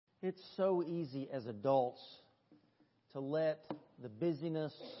It's so easy as adults to let the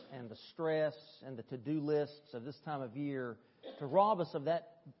busyness and the stress and the to-do lists of this time of year to rob us of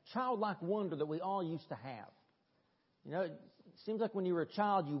that childlike wonder that we all used to have. You know, it seems like when you were a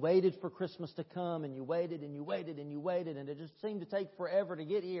child, you waited for Christmas to come, and you waited and you waited and you waited, and it just seemed to take forever to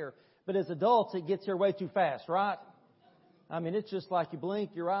get here. But as adults, it gets here way too fast, right? I mean, it's just like you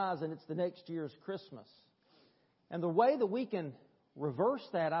blink your eyes and it's the next year's Christmas. And the way that we can reverse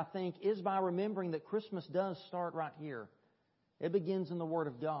that, I think, is by remembering that Christmas does start right here. It begins in the Word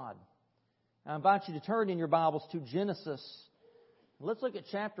of God. I invite you to turn in your Bibles to Genesis. Let's look at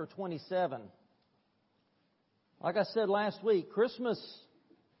chapter 27. Like I said last week, Christmas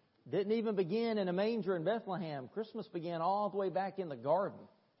didn't even begin in a manger in Bethlehem. Christmas began all the way back in the garden.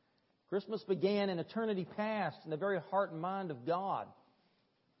 Christmas began in eternity past in the very heart and mind of God.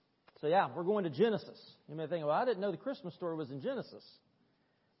 So yeah, we're going to Genesis. You may think, well, I didn't know the Christmas story was in Genesis.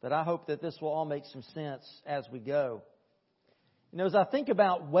 But I hope that this will all make some sense as we go. You know, as I think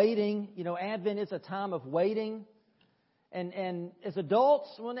about waiting, you know, Advent is a time of waiting. And as adults,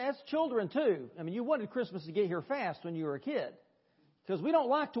 well, as children too, I mean, you wanted Christmas to get here fast when you were a kid. Because we don't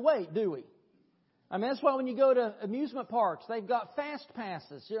like to wait, do we? I mean, that's why when you go to amusement parks, they've got fast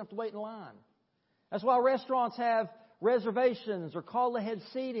passes. So you don't have to wait in line. That's why restaurants have reservations or call-ahead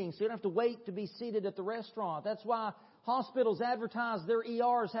seating, so you don't have to wait to be seated at the restaurant. That's why hospitals advertise their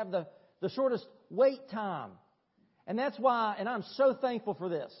ERs have the shortest wait time. And that's why, and I'm so thankful for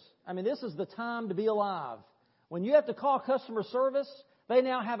this. I mean, this is the time to be alive. When you have to call customer service, they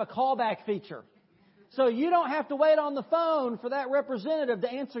now have a callback feature. So you don't have to wait on the phone for that representative to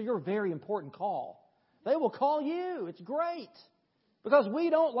answer your very important call. They will call you. It's great. Because we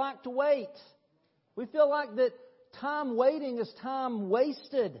don't like to wait. We feel like that time waiting is time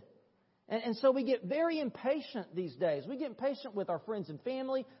wasted. And so we get very impatient these days. We get impatient with our friends and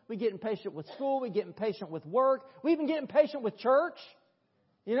family. We get impatient with school. We get impatient with work. We even get impatient with church.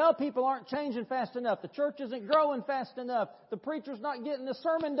 You know, people aren't changing fast enough. The church isn't growing fast enough. The preacher's not getting the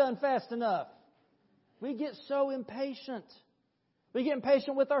sermon done fast enough. We get so impatient. We get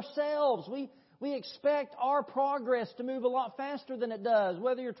impatient with ourselves. We expect our progress to move a lot faster than it does.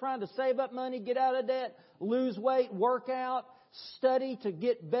 Whether you're trying to save up money, get out of debt, lose weight, work out, study to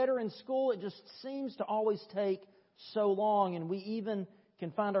get better in school, it just seems to always take so long. And we even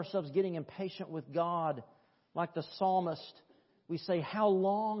can find ourselves getting impatient with God. Like the psalmist, we say, "How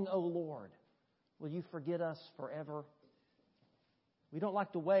long, O Lord, will you forget us forever?" We don't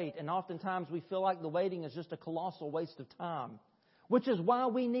like to wait, and oftentimes we feel like the waiting is just a colossal waste of time. Which is why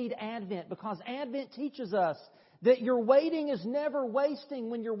we need Advent, because Advent teaches us that your waiting is never wasting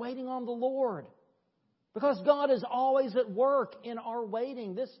when you're waiting on the Lord. Because God is always at work in our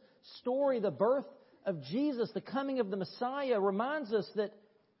waiting. This story, the birth of Jesus, the coming of the Messiah, reminds us that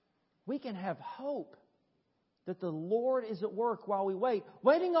we can have hope that the Lord is at work while we wait.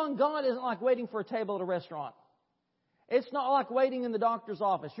 Waiting on God isn't like waiting for a table at a restaurant. It's not like waiting in the doctor's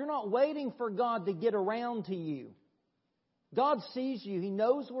office. You're not waiting for God to get around to you. God sees you. He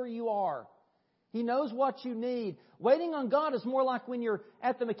knows where you are. He knows what you need. Waiting on God is more like when you're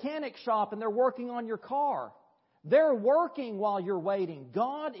at the mechanic shop and they're working on your car. They're working while you're waiting.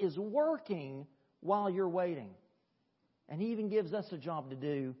 God is working while you're waiting. And He even gives us a job to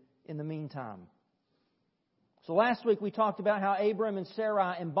do in the meantime. So last week we talked about how Abram and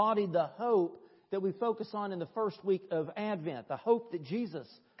Sarai embodied the hope that we focus on in the first week of Advent, the hope that Jesus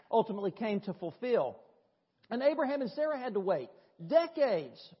ultimately came to fulfill. And Abraham and Sarah had to wait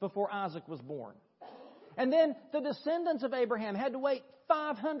decades before Isaac was born. And then the descendants of Abraham had to wait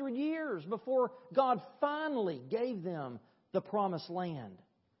 500 years before God finally gave them the promised land.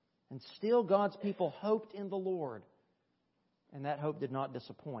 And still God's people hoped in the Lord. And that hope did not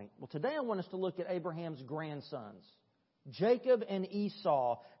disappoint. Well, today I want us to look at Abraham's grandsons, Jacob and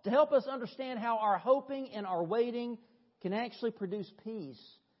Esau, to help us understand how our hoping and our waiting can actually produce peace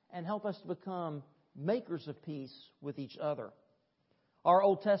and help us to become makers of peace with each other. Our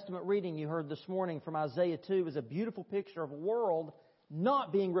Old Testament reading you heard this morning from Isaiah 2 is a beautiful picture of a world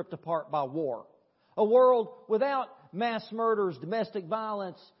not being ripped apart by war. A world without mass murders, domestic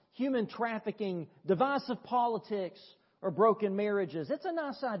violence, human trafficking, divisive politics, or broken marriages. It's a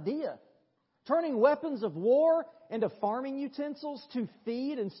nice idea. Turning weapons of war into farming utensils to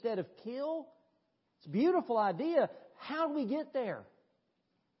feed instead of kill. It's a beautiful idea. How do we get there?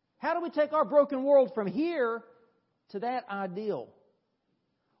 How do we take our broken world from here to that ideal?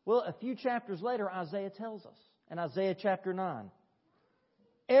 Well, a few chapters later, Isaiah tells us, in Isaiah chapter 9,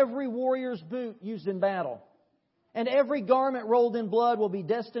 every warrior's boot used in battle and every garment rolled in blood will be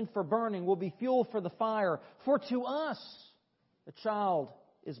destined for burning, will be fuel for the fire. For to us a child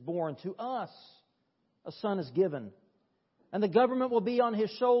is born. To us a son is given. And the government will be on His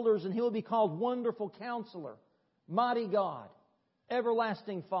shoulders, and He will be called Wonderful Counselor, Mighty God,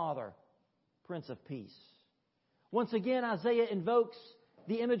 Everlasting Father, Prince of Peace. Once again, Isaiah invokes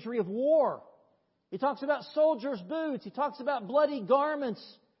the imagery of war. He talks about soldiers' boots. He talks about bloody garments.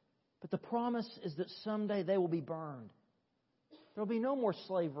 But the promise is that someday they will be burned. There will be no more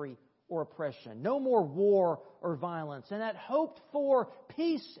slavery or oppression, no more war or violence. And that hoped-for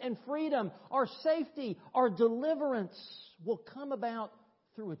peace and freedom, our safety, our deliverance will come about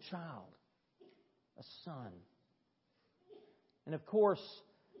through a child, a son. And of course,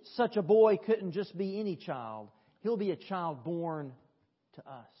 such a boy couldn't just be any child. He'll be a child born to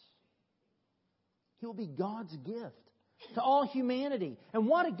us. He'll be God's gift to all humanity. And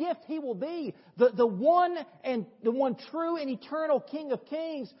what a gift He will be. The one true and eternal King of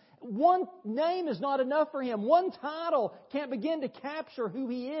Kings. One name is not enough for Him. One title can't begin to capture who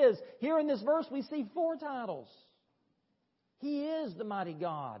He is. Here in this verse we see 4 titles. He is the mighty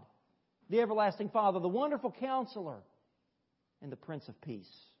God, the everlasting Father, the wonderful Counselor, and the Prince of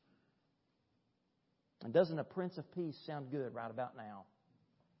Peace. And doesn't a Prince of Peace sound good right about now?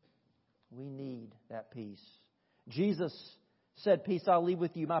 We need that peace. Jesus said, "Peace I leave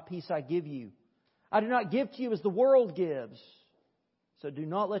with you, my peace I give you. I do not give to you as the world gives. So do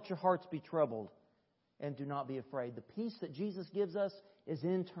not let your hearts be troubled, and do not be afraid." The peace that Jesus gives us is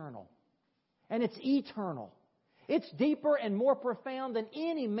internal, and it's eternal. It's deeper and more profound than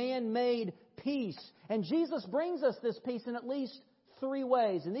any man-made peace. And Jesus brings us this peace in at least 3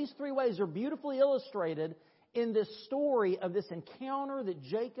 ways. And these 3 ways are beautifully illustrated in this story of this encounter that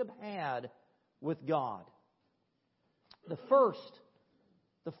Jacob had with God. The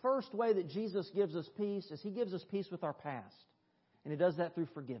first way that Jesus gives us peace is He gives us peace with our past. And He does that through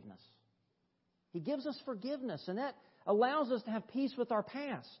forgiveness. He gives us forgiveness, and that allows us to have peace with our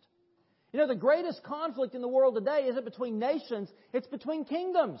past. You know, the greatest conflict in the world today isn't between nations, it's between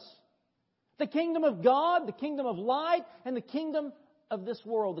kingdoms. The kingdom of God, the kingdom of light, and the kingdom of this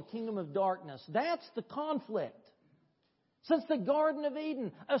world, the kingdom of darkness. That's the conflict. Since the Garden of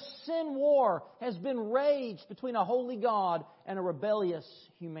Eden, a sin war has been waged between a holy God and a rebellious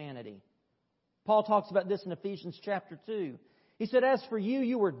humanity. Paul talks about this in Ephesians chapter 2. He said, "As for you,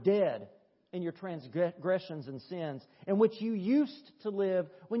 you were dead in your transgressions and sins, in which you used to live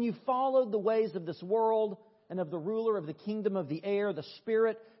when you followed the ways of this world and of the ruler of the kingdom of the air, the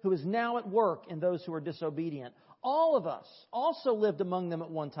Spirit, who is now at work in those who are disobedient. All of us also lived among them at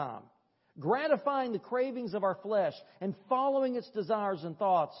one time, gratifying the cravings of our flesh and following its desires and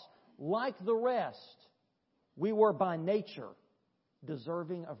thoughts. Like the rest, we were by nature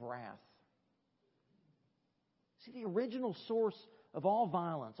deserving of wrath." See, the original source of all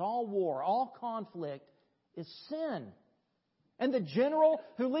violence, all war, all conflict is sin. And the general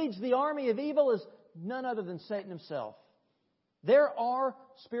who leads the army of evil is none other than Satan himself. There are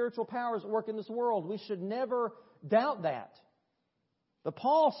spiritual powers at work in this world. We should never doubt that. But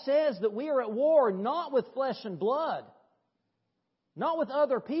Paul says that we are at war not with flesh and blood, not with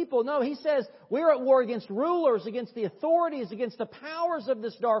other people. No, he says we're at war against rulers, against the authorities, against the powers of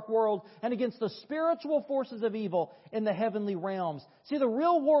this dark world, and against the spiritual forces of evil in the heavenly realms. See, the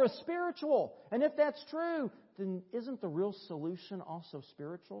real war is spiritual. And if that's true, then isn't the real solution also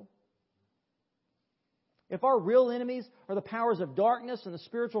spiritual? If our real enemies are the powers of darkness and the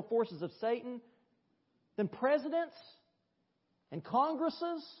spiritual forces of Satan, then presidents and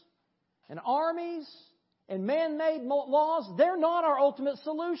congresses and armies and man-made laws, they're not our ultimate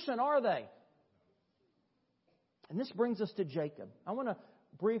solution, are they? And this brings us to Jacob. I want to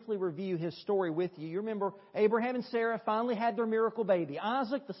briefly review his story with you. You remember Abraham and Sarah finally had their miracle baby.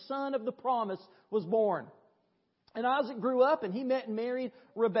 Isaac, the son of the promise, was born. And Isaac grew up and he met and married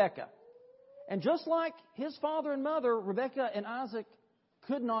Rebekah. And just like his father and mother, Rebekah and Isaac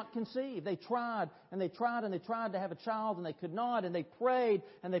could not conceive. They tried and they tried and they tried to have a child and they could not. And they prayed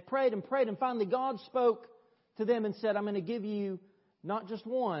and they prayed and prayed. And finally God spoke to them and said, "I'm going to give you not just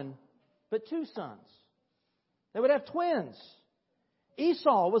one, but 2 sons." They would have twins.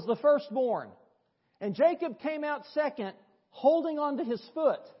 Esau was the firstborn. And Jacob came out second, holding onto his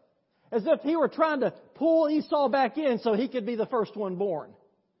foot, as if he were trying to pull Esau back in so he could be the first one born.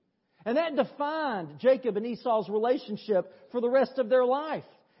 And that defined Jacob and Esau's relationship for the rest of their life.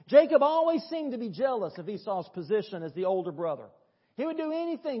 Jacob always seemed to be jealous of Esau's position as the older brother. He would do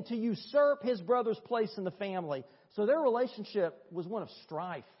anything to usurp his brother's place in the family. So their relationship was one of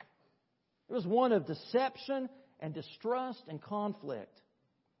strife. It was one of deception and distrust and conflict.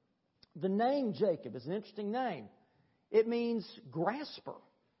 The name Jacob is an interesting name. It means grasper,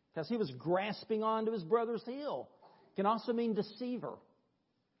 because he was grasping onto his brother's heel. It can also mean deceiver.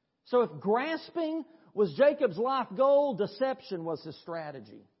 So if grasping was Jacob's life goal, deception was his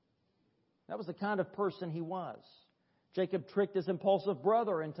strategy. That was the kind of person he was. Jacob tricked his impulsive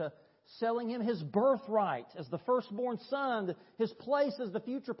brother into selling him his birthright as the firstborn son, his place as the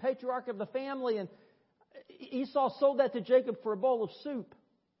future patriarch of the family. And Esau sold that to Jacob for a bowl of soup.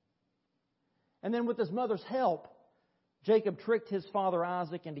 And then with his mother's help, Jacob tricked his father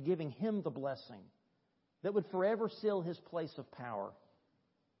Isaac into giving him the blessing that would forever seal his place of power.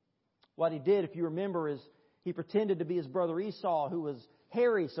 What he did, if you remember, is he pretended to be his brother Esau, who was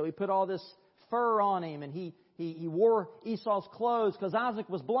hairy, so he put all this fur on him, and he wore Esau's clothes because Isaac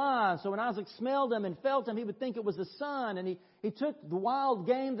was blind. So when Isaac smelled him and felt him, he would think it was his son. And he took the wild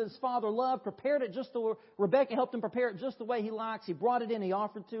game that his father loved, prepared it just the way Rebekah helped him prepare it just the way he likes. He brought it in, he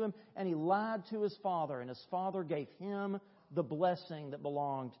offered to him, and he lied to his father. And his father gave him the blessing that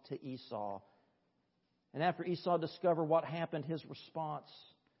belonged to Esau. And after Esau discovered what happened, his response,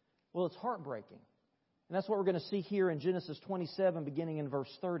 well, it's heartbreaking. And that's what we're going to see here in Genesis 27, beginning in verse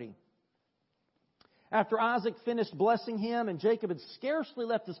 30. After Isaac finished blessing him and Jacob had scarcely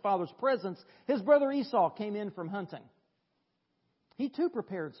left his father's presence, his brother Esau came in from hunting. He too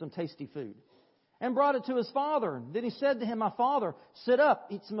prepared some tasty food and brought it to his father. Then he said to him, "My father, sit up,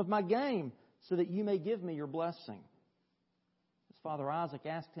 eat some of my game, so that you may give me your blessing." His father Isaac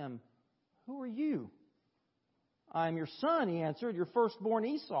asked him, "Who are you?" "I am your son," he answered, "your firstborn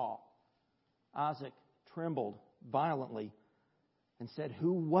Esau." Isaac trembled violently and said,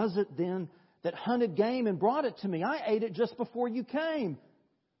 "Who was it then that hunted game and brought it to me? I ate it just before you came,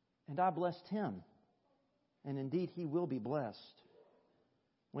 and I blessed him. And indeed he will be blessed."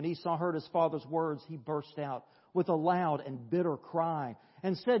 When Esau heard his father's words, he burst out with a loud and bitter cry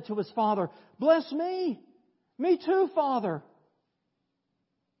and said to his father, "Bless me! Me too, father!"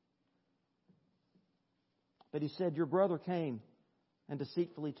 But he said, "Your brother came and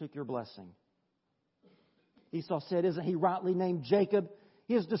deceitfully took your blessing." Esau said, "Isn't he rightly named Jacob?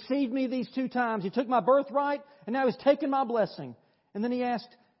 He has deceived me these 2 times. He took my birthright, and now he's taken my blessing." And then he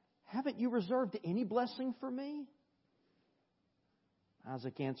asked, "Haven't you reserved any blessing for me?"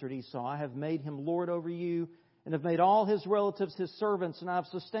 Isaac answered Esau, "I have made him lord over you, and have made all his relatives his servants, and I have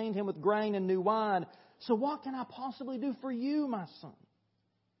sustained him with grain and new wine. So what can I possibly do for you, my son?"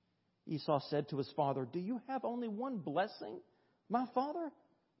 Esau said to his father, "Do you have only one blessing, my father?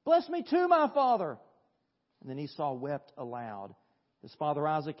 Bless me too, my father." And then Esau wept aloud. His father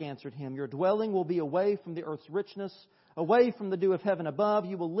Isaac answered him, "Your dwelling will be away from the earth's richness, away from the dew of heaven above.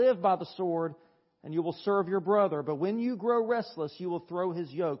 You will live by the sword, and you will serve your brother. But when you grow restless, you will throw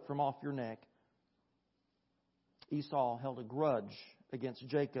his yoke from off your neck." Esau held a grudge against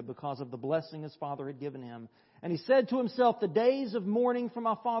Jacob because of the blessing his father had given him. And he said to himself, "The days of mourning for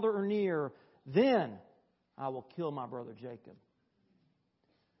my father are near. Then I will kill my brother Jacob."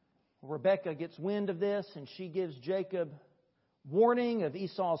 Rebekah gets wind of this, and she gives Jacob warning of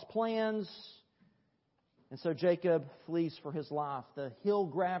Esau's plans. And so Jacob flees for his life. The hill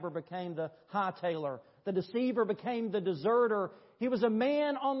grabber became the hightailer. The deceiver became the deserter. He was a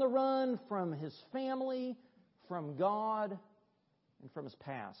man on the run from his family, from God, and from his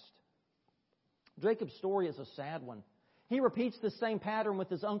past. Jacob's story is a sad one. He repeats the same pattern with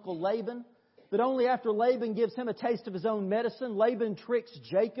his uncle Laban, but only after Laban gives him a taste of his own medicine. Laban tricks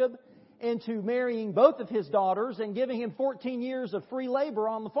Jacob into marrying both of his daughters and giving him 14 years of free labor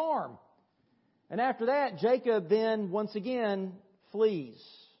on the farm. And after that, Jacob then once again flees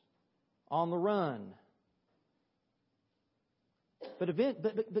on the run.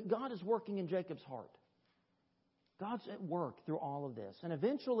 But God is working in Jacob's heart. God's at work through all of this. And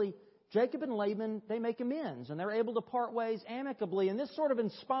eventually, Jacob and Laban, they make amends, and they're able to part ways amicably. And this sort of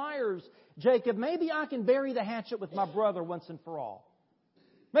inspires Jacob. Maybe I can bury the hatchet with my brother once and for all.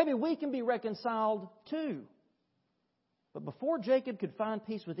 Maybe we can be reconciled too. But before Jacob could find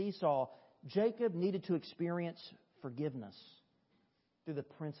peace with Esau, Jacob needed to experience forgiveness through the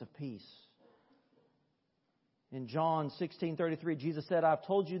Prince of Peace. In John 16:33, Jesus said, "I've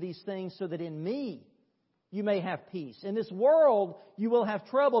told you these things so that in me you may have peace. In this world you will have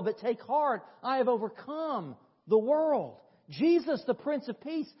trouble, but take heart, I have overcome the world." Jesus, the Prince of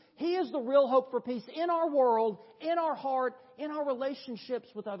Peace, He is the real hope for peace in our world, in our heart, in our relationships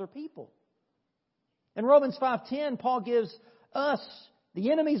with other people. In Romans 5:10, Paul gives us,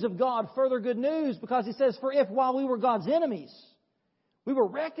 the enemies of God, further good news, because he says, "For if while we were God's enemies, we were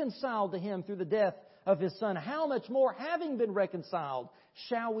reconciled to Him through the death of His Son, how much more, having been reconciled,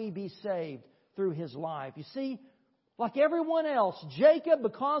 shall we be saved through His life?" You see, like everyone else, Jacob,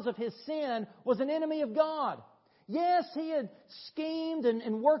 because of his sin, was an enemy of God. Yes, he had schemed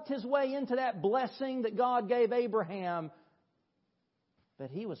and worked his way into that blessing that God gave Abraham. but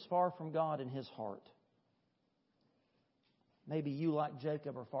he was far from God in his heart. Maybe you, like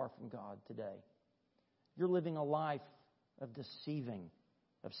Jacob, are far from God today. You're living a life of deceiving,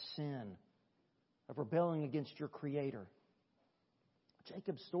 of sin, of rebelling against your Creator.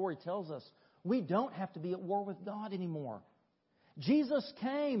 Jacob's story tells us we don't have to be at war with God anymore. Jesus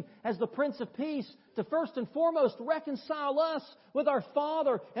came as the Prince of Peace to first and foremost reconcile us with our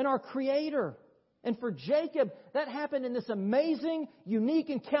Father and our Creator. And for Jacob, that happened in this amazing, unique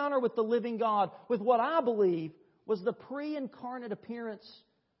encounter with the living God, with what I believe was the pre-incarnate appearance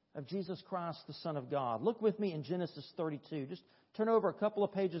of Jesus Christ, the Son of God. Look with me in Genesis 32. Just turn over a couple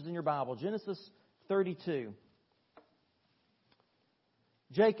of pages in your Bible. Genesis 32.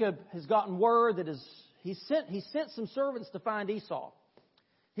 Jacob has gotten word that he sent some servants to find Esau.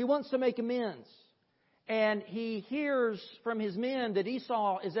 He wants to make amends. And he hears from his men that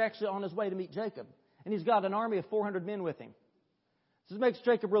Esau is actually on his way to meet Jacob. And he's got an army of 400 men with him. This makes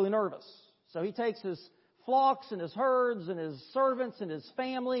Jacob really nervous. So he takes his flocks and his herds and his servants and his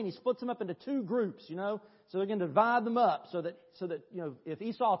family, and he splits them up into two groups, So they're going to divide them up so that if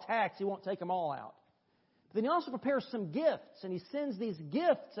Esau attacks, he won't take them all out. But then he also prepares some gifts, and he sends these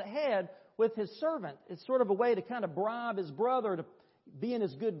gifts ahead with his servant. It's sort of a way to kind of bribe his brother to be in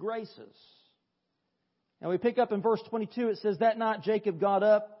his good graces. Now we pick up in verse 22, it says, "That night Jacob got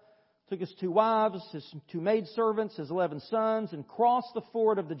up, took his 2 wives, his 2 maidservants, his 11 sons, and crossed the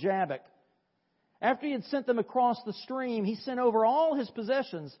ford of the Jabbok. After he had sent them across the stream, he sent over all his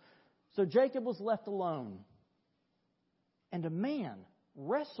possessions. So Jacob was left alone. And a man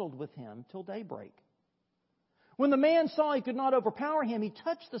wrestled with him till daybreak. When the man saw he could not overpower him, he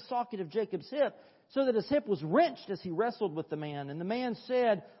touched the socket of Jacob's hip, so that his hip was wrenched as he wrestled with the man. And the man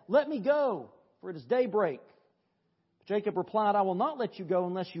said, 'Let me go, for it is daybreak.' Jacob replied, 'I will not let you go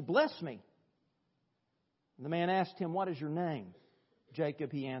unless you bless me.' And the man asked him, 'What is your name?'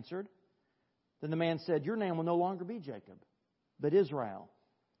 'Jacob,' he answered. Then the man said, 'Your name will no longer be Jacob, but Israel,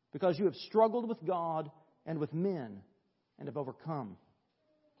 because you have struggled with God and with men and have overcome.'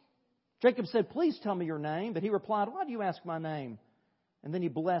 Jacob said, 'Please tell me your name.' But he replied, 'Why do you ask my name?' And then he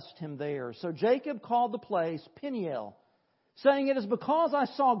blessed him there. So Jacob called the place Peniel, saying, 'It is because I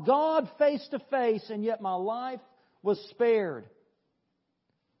saw God face to face, and yet my life was spared.'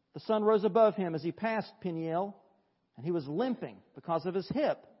 The sun rose above him as he passed Peniel, and he was limping because of his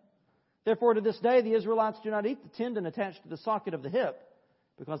hip. Therefore, to this day, the Israelites do not eat the tendon attached to the socket of the hip,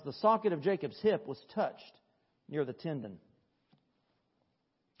 because the socket of Jacob's hip was touched near the tendon."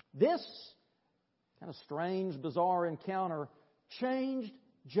 This kind of strange, bizarre encounter changed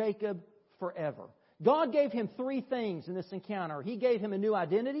Jacob forever. God gave him 3 things in this encounter. He gave him a new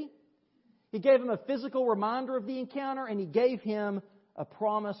identity, He gave him a physical reminder of the encounter, and He gave him a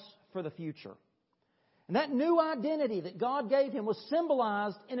promise for the future. And that new identity that God gave him was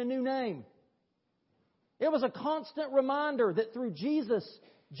symbolized in a new name. It was a constant reminder that through Jesus,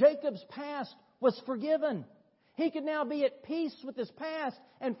 Jacob's past was forgiven. He could now be at peace with his past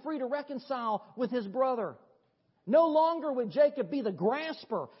and free to reconcile with his brother. No longer would Jacob be the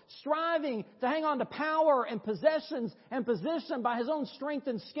grasper, striving to hang on to power and possessions and position by his own strength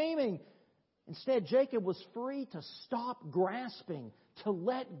and scheming. Instead, Jacob was free to stop grasping, to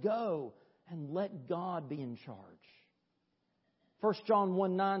let go, and let God be in charge. 1 John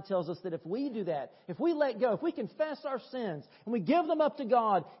 1:9 tells us that if we do that, if we let go, if we confess our sins and we give them up to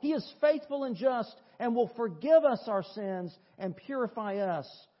God, He is faithful and just and will forgive us our sins and purify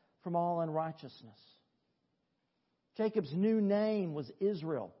us from all unrighteousness. Jacob's new name was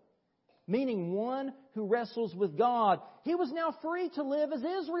Israel, meaning one who wrestles with God. He was now free to live as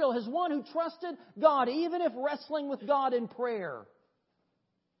Israel, as one who trusted God, even if wrestling with God in prayer,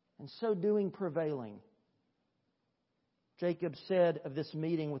 and so doing prevailing. Jacob said of this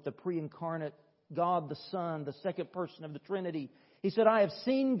meeting with the pre-incarnate God the Son, the second person of the Trinity, he said, "I have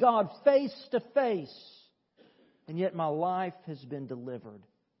seen God face to face, and yet my life has been delivered."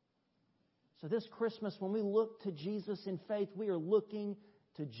 So this Christmas, when we look to Jesus in faith, we are looking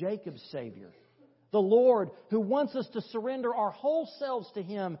to Jacob's Savior, the Lord who wants us to surrender our whole selves to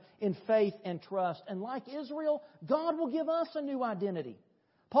Him in faith and trust. And like Israel, God will give us a new identity.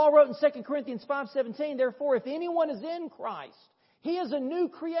 Paul wrote in 2 Corinthians 5:17, "Therefore, if anyone is in Christ, he is a new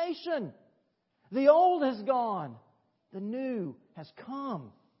creation. The old has gone, the new has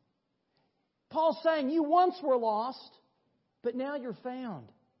come." Paul's saying, you once were lost, but now you're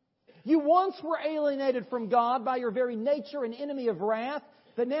found. You once were alienated from God by your very nature and enemy of wrath,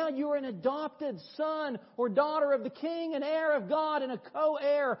 but now you're an adopted son or daughter of the King, an heir of God, and a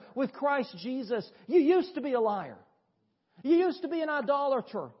co-heir with Christ Jesus. You used to be a liar. You used to be an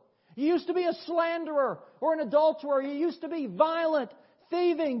idolater. You used to be a slanderer or an adulterer. You used to be violent,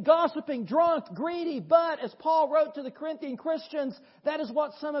 thieving, gossiping, drunk, greedy. But, as Paul wrote to the Corinthian Christians, that is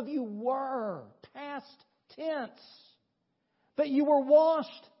what some of you were. Past tense. But you were washed.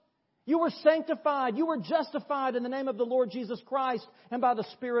 You were sanctified. You were justified in the name of the Lord Jesus Christ and by the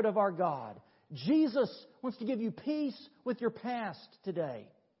Spirit of our God. Jesus wants to give you peace with your past today.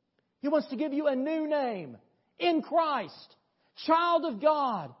 He wants to give you a new name in Christ. Child of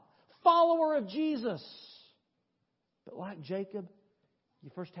God. Follower of Jesus. But like Jacob, you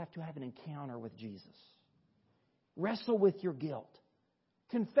first have to have an encounter with Jesus. Wrestle with your guilt.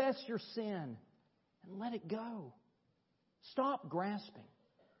 Confess your sin and let it go. Stop grasping.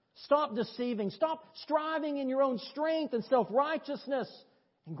 Stop deceiving. Stop striving in your own strength and self-righteousness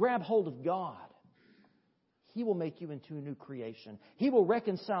and grab hold of God. He will make you into a new creation. He will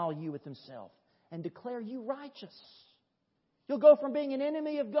reconcile you with Himself and declare you righteous. You'll go from being an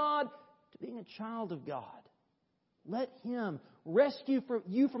enemy of God to being a child of God. Let Him rescue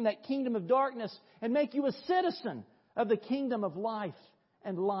you from that kingdom of darkness and make you a citizen of the kingdom of life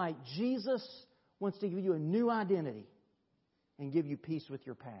and light. Jesus wants to give you a new identity and give you peace with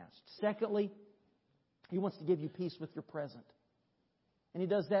your past. Secondly, He wants to give you peace with your present. And He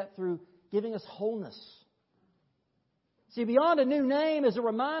does that through giving us wholeness. See, beyond a new name is a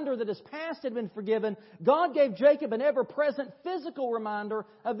reminder that his past had been forgiven. God gave Jacob an ever-present physical reminder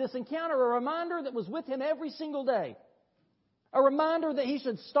of this encounter, a reminder that was with him every single day. A reminder that he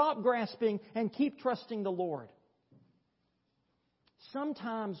should stop grasping and keep trusting the Lord.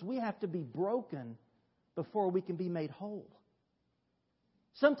 Sometimes we have to be broken before we can be made whole.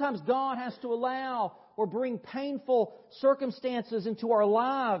 Sometimes God has to allow or bring painful circumstances into our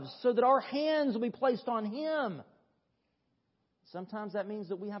lives so that our hands will be placed on Him. Sometimes that means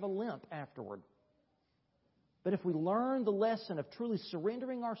that we have a limp afterward. But if we learn the lesson of truly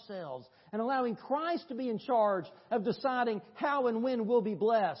surrendering ourselves and allowing Christ to be in charge of deciding how and when we'll be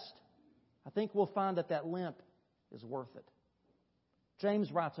blessed, I think we'll find that that limp is worth it. James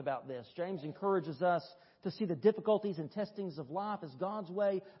writes about this. James encourages us to see the difficulties and testings of life as God's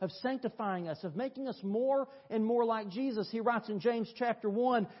way of sanctifying us, of making us more and more like Jesus. He writes in James chapter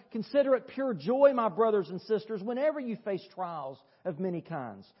 1, "Consider it pure joy, my brothers and sisters, whenever you face trials of many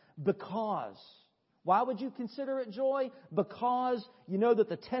kinds. Because," why would you consider it joy? Because you know that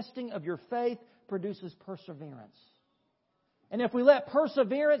the testing of your faith produces perseverance. And if we let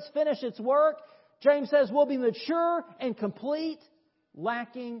perseverance finish its work, James says we'll be mature and complete,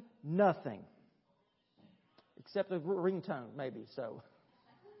 lacking nothing. Except a ringtone, maybe. So,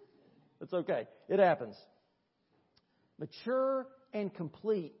 it's okay. It happens. Mature and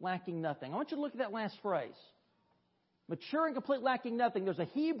complete, lacking nothing. I want you to look at that last phrase. Mature and complete, lacking nothing. There's a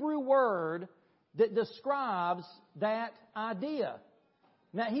Hebrew word that describes that idea.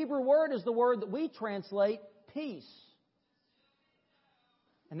 And that Hebrew word is the word that we translate peace.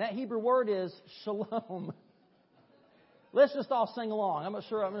 And that Hebrew word is shalom. Let's just all sing along. I'm not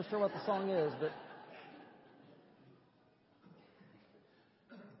sure what the song is, but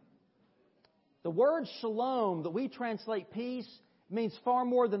the word shalom that we translate peace means far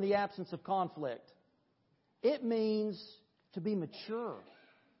more than the absence of conflict. It means to be mature.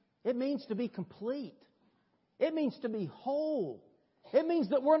 It means to be complete. It means to be whole. It means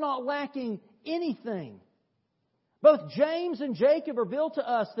that we're not lacking anything. Both James and Jacob reveal to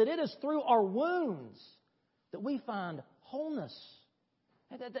us that it is through our wounds that we find wholeness.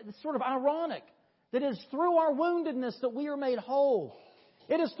 That's sort of ironic. That it is through our woundedness that we are made whole.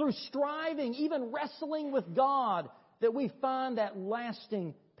 It is through striving, even wrestling with God, that we find that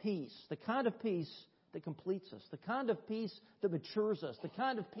lasting peace. The kind of peace that completes us. The kind of peace that matures us. The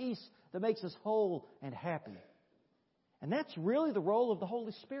kind of peace that makes us whole and happy. And that's really the role of the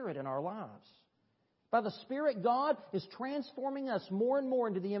Holy Spirit in our lives. By the Spirit, God is transforming us more and more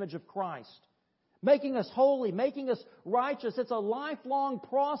into the image of Christ. Making us holy, making us righteous. It's a lifelong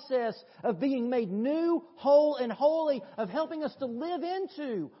process of being made new, whole, and holy, of helping us to live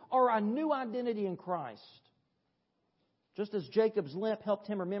into our new identity in Christ. Just as Jacob's limp helped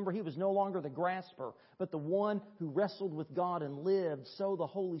him remember he was no longer the grasper, but the one who wrestled with God and lived, so the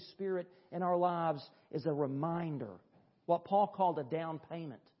Holy Spirit in our lives is a reminder, what Paul called a down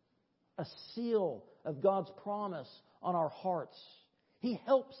payment, a seal of God's promise on our hearts. He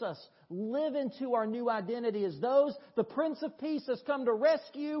helps us live into our new identity as those the Prince of Peace has come to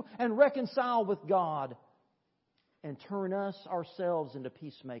rescue and reconcile with God and turn us ourselves into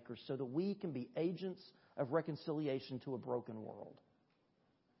peacemakers so that we can be agents of reconciliation to a broken world.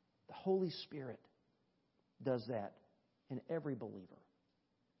 The Holy Spirit does that in every believer.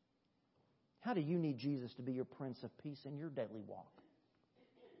 How do you need Jesus to be your Prince of Peace in your daily walk?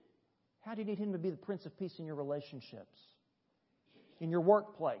 How do you need Him to be the Prince of Peace in your relationships? in your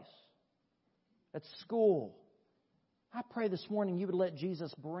workplace, at school. I pray this morning you would let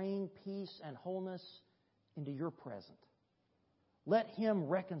Jesus bring peace and wholeness into your present. Let Him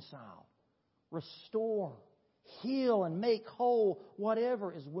reconcile, restore, heal, and make whole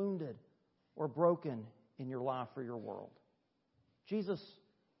whatever is wounded or broken in your life or your world. Jesus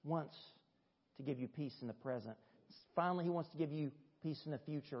wants to give you peace in the present. Finally, He wants to give you peace in the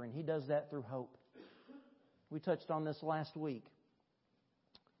future, and He does that through hope. We touched on this last week.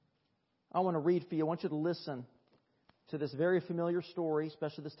 I want to read for you. I want you to listen to this very familiar story,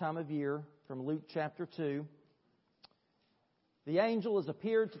 especially this time of year, from Luke chapter 2. The angel has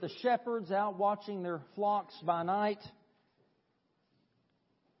appeared to the shepherds out watching their flocks by night.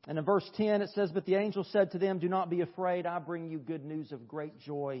 And in verse 10 it says, "But the angel said to them, 'Do not be afraid. I bring you good news of great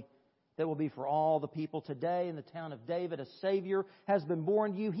joy that will be for all the people. Today in the town of David a Savior has been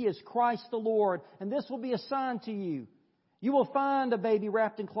born to you. He is Christ the Lord. And this will be a sign to you. You will find a baby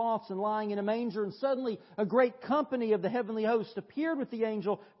wrapped in cloths and lying in a manger.' And suddenly a great company of the heavenly host appeared with the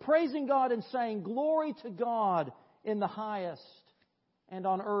angel, praising God and saying, 'Glory to God in the highest, and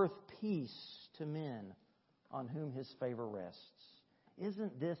on earth peace to men on whom His favor rests.'"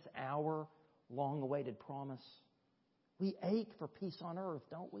 Isn't this our long-awaited promise? We ache for peace on earth,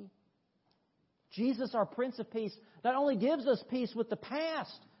 don't we? Jesus, our Prince of Peace, not only gives us peace with the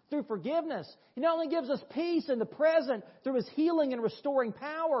past through forgiveness, He not only gives us peace in the present through His healing and restoring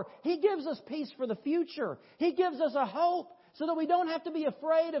power, He gives us peace for the future. He gives us a hope so that we don't have to be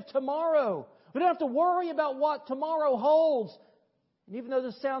afraid of tomorrow. We don't have to worry about what tomorrow holds. And even though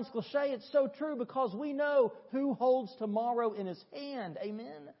this sounds cliche, it's so true because we know who holds tomorrow in His hand.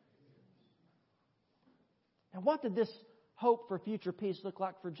 Amen? Now, what did this hope for future peace look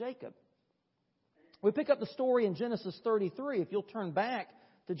like for Jacob? We pick up the story in Genesis 33. If you'll turn back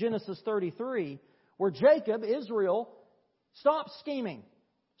to Genesis 33, where Jacob, Israel, stops scheming,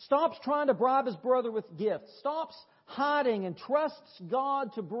 stops trying to bribe his brother with gifts, stops hiding and trusts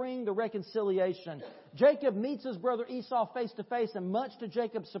God to bring the reconciliation. Jacob meets his brother Esau face to face, and much to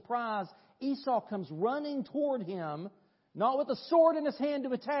Jacob's surprise, Esau comes running toward him, not with a sword in his hand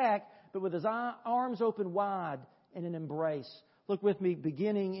to attack, but with his arms open wide in an embrace. Look with me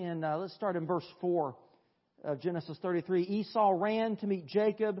beginning in, let's start in verse 4 of Genesis 33. "Esau ran to meet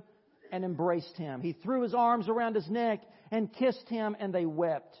Jacob and embraced him. He threw his arms around his neck and kissed him, and they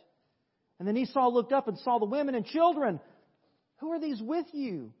wept. And then Esau looked up and saw the women and children. 'Who are these with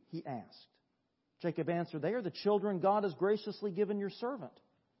you?' he asked. Jacob answered, 'They are the children God has graciously given your servant.'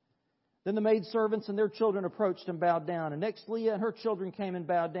 Then the maidservants and their children approached and bowed down. And next Leah and her children came and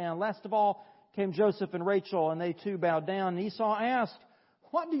bowed down. Last of all came Joseph and Rachel, and they too bowed down. And Esau asked,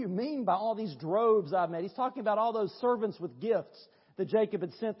 'What do you mean by all these droves I've made?'" He's talking about all those servants with gifts that Jacob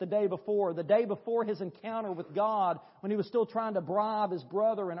had sent the day before his encounter with God, when he was still trying to bribe his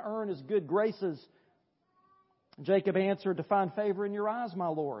brother and earn his good graces. And Jacob answered, "To find favor in your eyes, my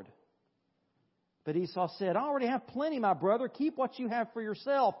Lord." But Esau said, "I already have plenty, my brother. Keep what you have for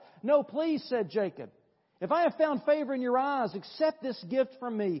yourself." "No, please," said Jacob. "If I have found favor in your eyes, accept this gift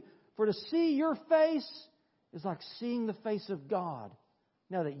from me. For to see your face is like seeing the face of God,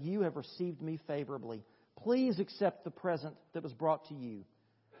 now that you have received me favorably. Please accept the present that was brought to you.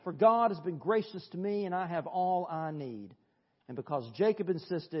 For God has been gracious to me, and I have all I need." And because Jacob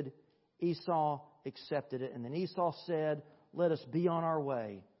insisted, Esau accepted it. And then Esau said, "Let us be on our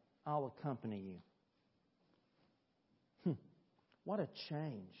way. I'll accompany you." What a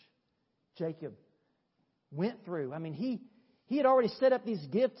change Jacob went through. I mean, he had already set up these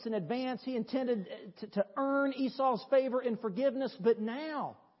gifts in advance. He intended to earn Esau's favor and forgiveness. But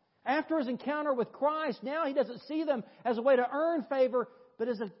now, after his encounter with Christ, now he doesn't see them as a way to earn favor, but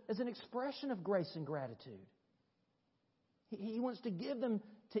as an expression of grace and gratitude. He wants to give them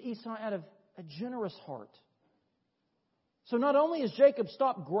to Esau out of a generous heart. So not only has Jacob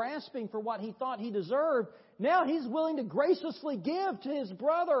stopped grasping for what he thought he deserved, now he's willing to graciously give to his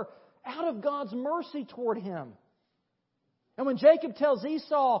brother out of God's mercy toward him. And when Jacob tells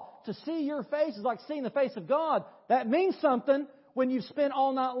Esau to see your face is like seeing the face of God, that means something when you've spent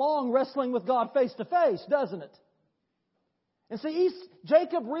all night long wrestling with God face to face, doesn't it? And see,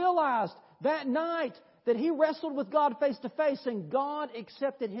 Jacob realized that night that he wrestled with God face to face, and God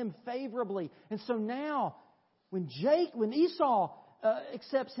accepted him favorably. And so now, when Esau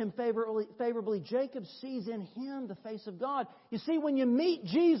accepts him favorably, Jacob sees in him the face of God. You see, when you meet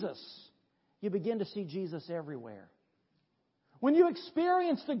Jesus, you begin to see Jesus everywhere. When you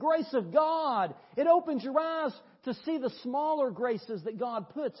experience the grace of God, it opens your eyes to see the smaller graces that God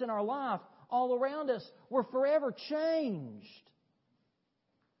puts in our life all around us. We're forever changed.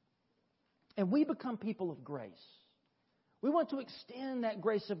 And we become people of grace. We want to extend that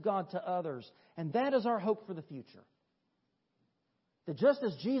grace of God to others. And that is our hope for the future. That just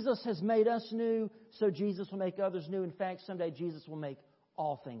as Jesus has made us new, so Jesus will make others new. In fact, someday Jesus will make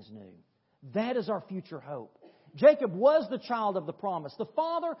all things new. That is our future hope. Jacob was the child of the promise, the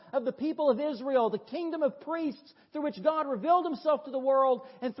father of the people of Israel, the kingdom of priests through which God revealed Himself to the world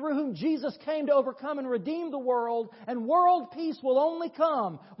and through whom Jesus came to overcome and redeem the world. And world peace will only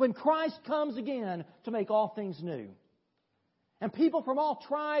come when Christ comes again to make all things new. And people from all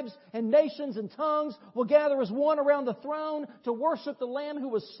tribes and nations and tongues will gather as one around the throne to worship the Lamb who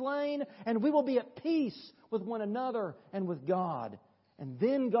was slain, and we will be at peace with one another and with God. And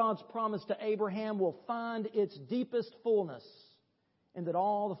then God's promise to Abraham will find its deepest fullness in that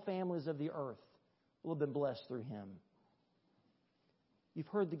all the families of the earth will have been blessed through Him. You've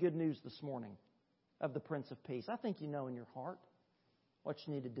heard the good news this morning of the Prince of Peace. I think you know in your heart what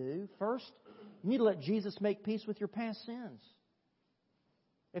you need to do. First, you need to let Jesus make peace with your past sins.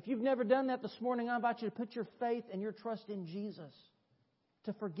 If you've never done that this morning, I invite you to put your faith and your trust in Jesus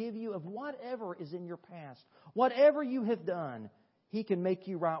to forgive you of whatever is in your past. Whatever you have done, He can make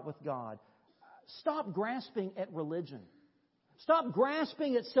you right with God. Stop grasping at religion. Stop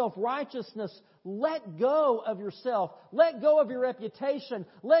grasping at self-righteousness. Let go of yourself. Let go of your reputation.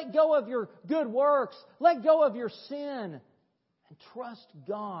 Let go of your good works. Let go of your sin. And trust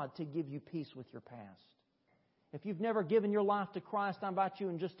God to give you peace with your past. If you've never given your life to Christ, I invite you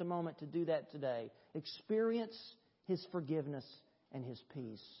in just a moment to do that today. Experience His forgiveness and His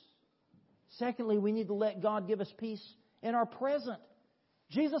peace. Secondly, we need to let God give us peace in our present.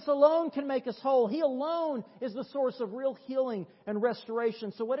 Jesus alone can make us whole. He alone is the source of real healing and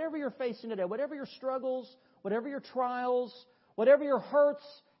restoration. So whatever you're facing today, whatever your struggles, whatever your trials, whatever your hurts,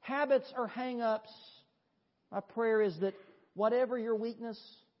 habits, or hang-ups, my prayer is that whatever your weakness,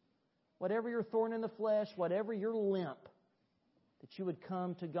 whatever your thorn in the flesh, whatever your limp, that you would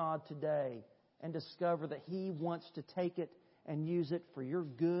come to God today and discover that He wants to take it and use it for your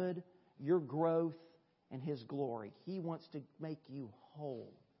good, your growth, and His glory. He wants to make you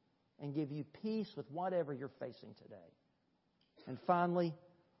whole and give you peace with whatever you're facing today. And finally,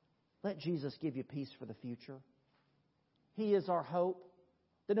 let Jesus give you peace for the future. He is our hope.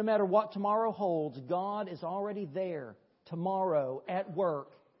 That no matter what tomorrow holds, God is already there tomorrow at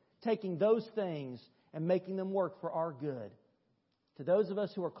work, taking those things and making them work for our good. To those of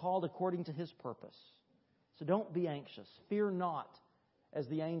us who are called according to His purpose. So don't be anxious. Fear not, as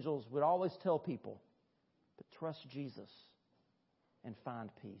the angels would always tell people. But trust Jesus and find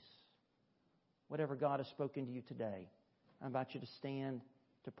peace. Whatever God has spoken to you today, I invite you to stand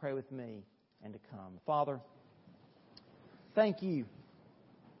to pray with me and to come. Father, thank You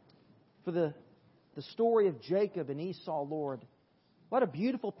for the story of Jacob and Esau, Lord. What a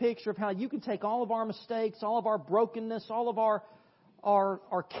beautiful picture of how You can take all of our mistakes, all of our brokenness, all of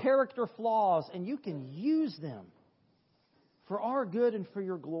our character flaws, and You can use them for our good and for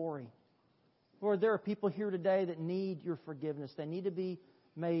Your glory. Lord, there are people here today that need Your forgiveness. They need to be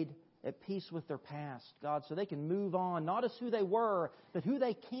made at peace with their past, God, so they can move on, not as who they were, but who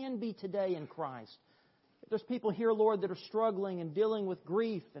they can be today in Christ. If there's people here, Lord, that are struggling and dealing with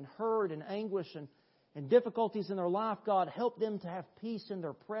grief and hurt and anguish and difficulties in their life, God, help them to have peace in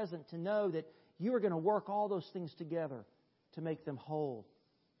their present, to know that You are going to work all those things together to make them whole,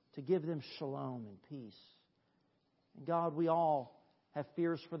 to give them shalom and peace. And God, we all have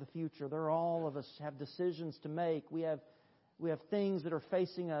fears for the future. All of us have decisions to make. We have things that are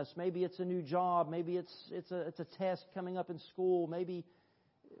facing us. Maybe it's a new job. Maybe it's a test coming up in school. Maybe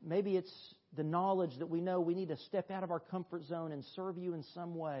it's the knowledge that we know we need to step out of our comfort zone and serve You in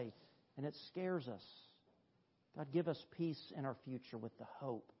some way. And it scares us. God, give us peace in our future with the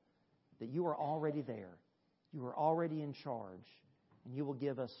hope that You are already there. You are already in charge. And You will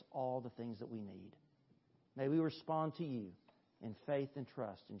give us all the things that we need. May we respond to You in faith and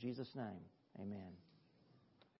trust. In Jesus' name, amen.